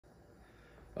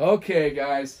Okay,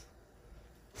 guys.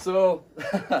 So,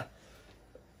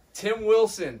 Tim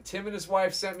Wilson. Tim and his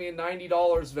wife sent me a $90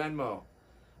 Venmo.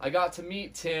 I got to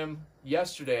meet Tim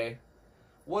yesterday.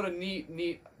 What a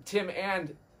neat, Tim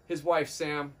and his wife,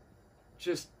 Sam.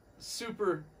 Just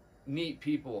super neat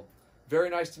people. Very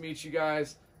nice to meet you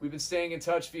guys. We've been staying in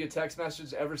touch via text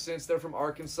message ever since. They're from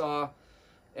Arkansas,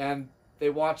 and they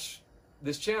watch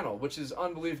this channel, which is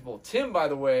unbelievable. Tim, by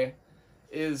the way,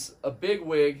 is a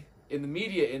bigwig in the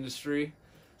media industry.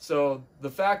 So the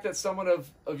fact that someone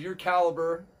of your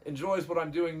caliber enjoys what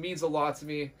I'm doing means a lot to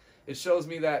me. It shows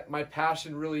me that my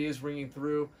passion really is ringing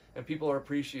through and people are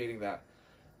appreciating that.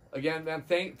 Again, man,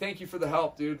 thank you for the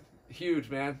help, dude. Huge,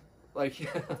 man. Like,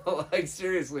 like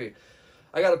seriously.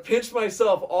 I got to pinch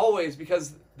myself always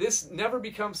because this never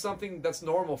becomes something that's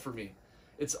normal for me.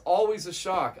 It's always a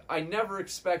shock. I never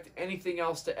expect anything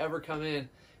else to ever come in.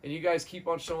 And you guys keep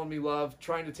on showing me love,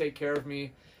 trying to take care of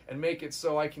me, and make it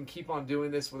so I can keep on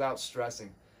doing this without stressing.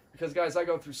 Because, guys, I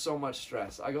go through so much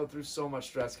stress. I go through so much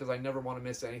stress because I never want to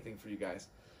miss anything for you guys.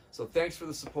 So thanks for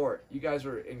the support. You guys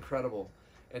are incredible.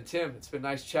 And, Tim, it's been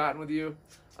nice chatting with you.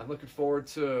 I'm looking forward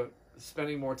to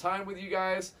spending more time with you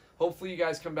guys. Hopefully you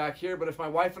guys come back here. But if my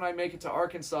wife and I make it to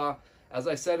Arkansas, as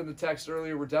I said in the text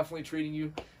earlier, we're definitely treating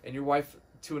you and your wife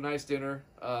to a nice dinner.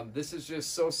 This is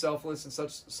just so selfless and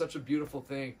such a beautiful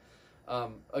thing.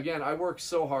 Again, I work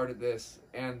so hard at this,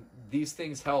 and these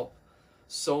things help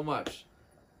so much.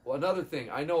 Well, another thing,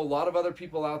 I know a lot of other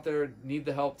people out there need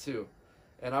the help too.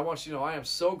 And I want you to know I am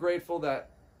so grateful that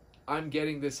I'm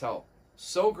getting this help.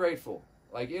 So grateful.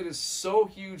 Like, it is so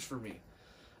huge for me.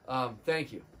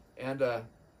 Thank you. And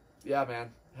yeah,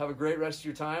 man, have a great rest of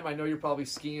your time. I know you're probably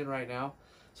skiing right now.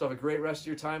 So have a great rest of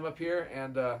your time up here.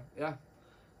 And yeah,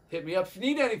 hit me up if you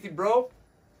need anything, bro.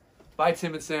 Bye,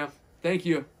 Tim and Sam. Thank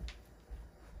you.